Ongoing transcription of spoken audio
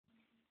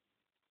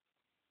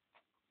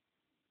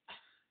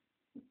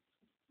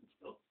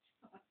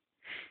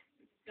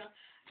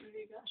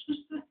you got?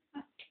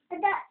 But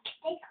that,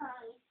 they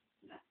can't.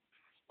 No.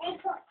 They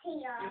put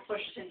tea on. You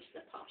push it into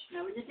the pot.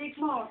 Now, will you dig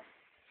more?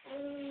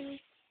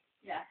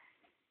 Yeah.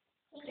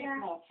 Dig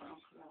more for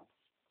Uncle Rob.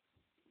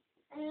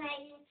 And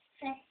then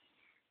fish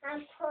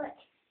and put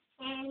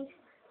and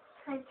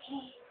put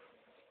it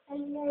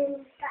and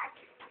then back.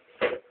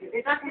 You'll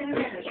be back in a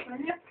minute, will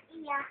you?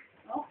 Yeah.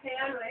 Okay,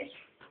 all right.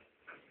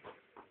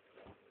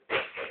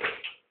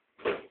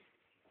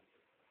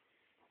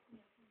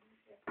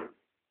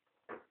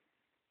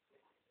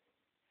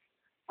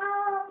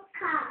 Oh,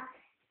 car.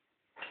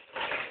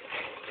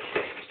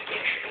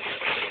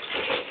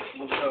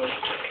 What's that?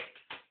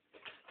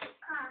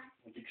 Car.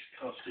 What did it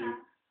cost you?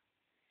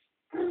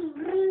 Vroom,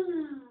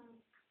 vroom.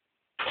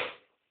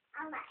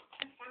 I like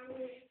the sound.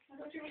 I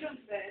thought you were going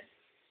to bed.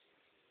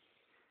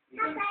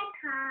 I like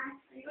cars.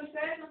 Are you going to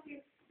bed? Not you?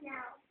 No.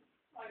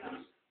 Why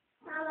not?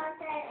 Mama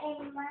said it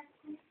was nice.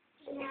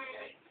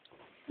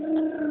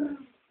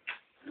 Vroom.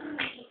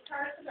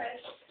 Cars to bed.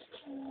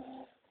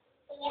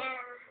 Yeah.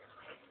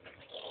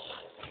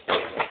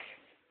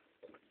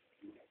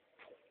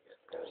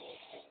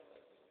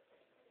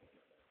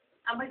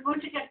 And we're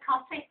going to get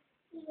coffee.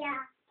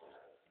 Yeah.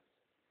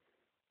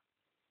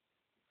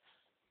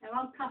 I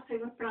want coffee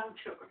with brown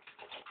sugar.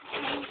 Do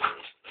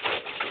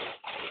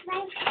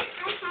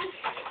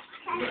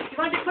you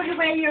want to put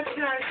away your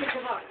cars in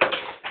the box?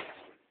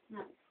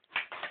 No.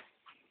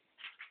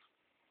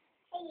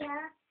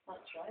 Yeah.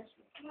 That's right.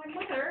 My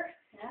mother.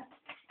 Yeah.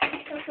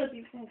 That's what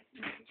you think.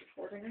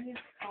 Recording in his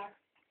car.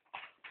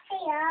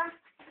 Yeah.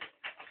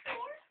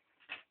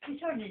 You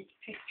don't need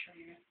a picture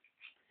here.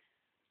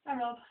 Hi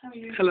Rob, how are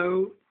you?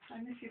 Hello. I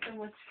miss you so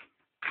much.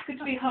 Good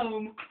to be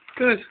home.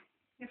 Good.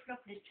 You've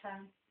lovely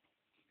town.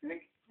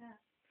 Rick? Yeah.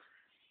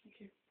 Thank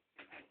you.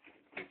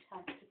 Good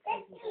town.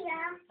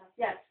 Yeah.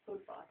 Yes,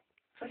 good boy.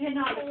 Put in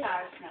all the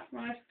cars now.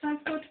 Right, time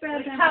to go to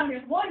bed We then. count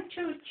 1,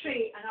 2,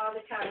 3, and all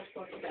the cars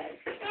go to bed.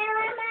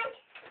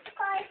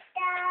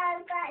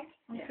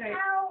 Okay.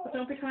 Oh. But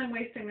don't be time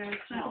wasting now.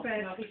 It's time No, to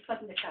bed. no, he's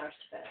putting the cars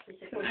to bed. He's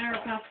a So good an hour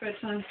boy. past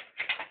bedtime.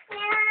 No,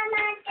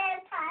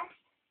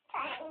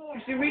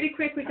 If you're really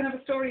quick, we can have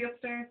a story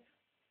upstairs.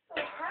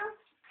 no,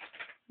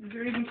 If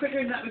you're even quicker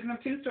than that, we can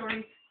have 2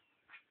 stories.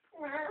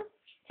 no.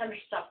 Tell her to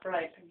stop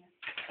bribing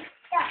you.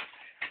 Stop,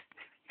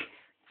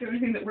 The only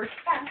thing that works.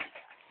 stop,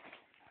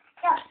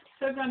 stop.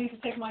 So I need to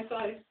take my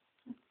side.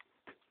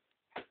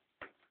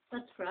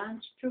 That's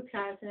grand. 2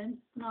 cars in.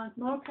 No,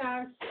 more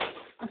cars.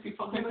 I'll be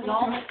fine. No.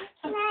 No,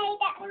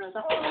 Oh, no,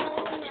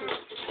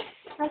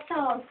 that's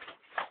all.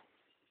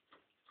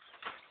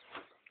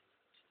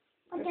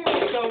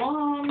 Go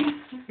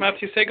on.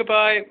 Matthew, say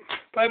goodbye.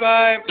 Bye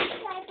bye.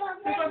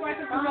 Bye-bye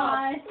to Rob.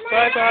 Bye.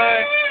 Bye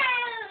bye.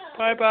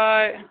 Bye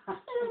bye.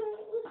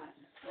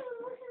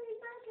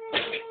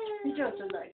 He does a lot.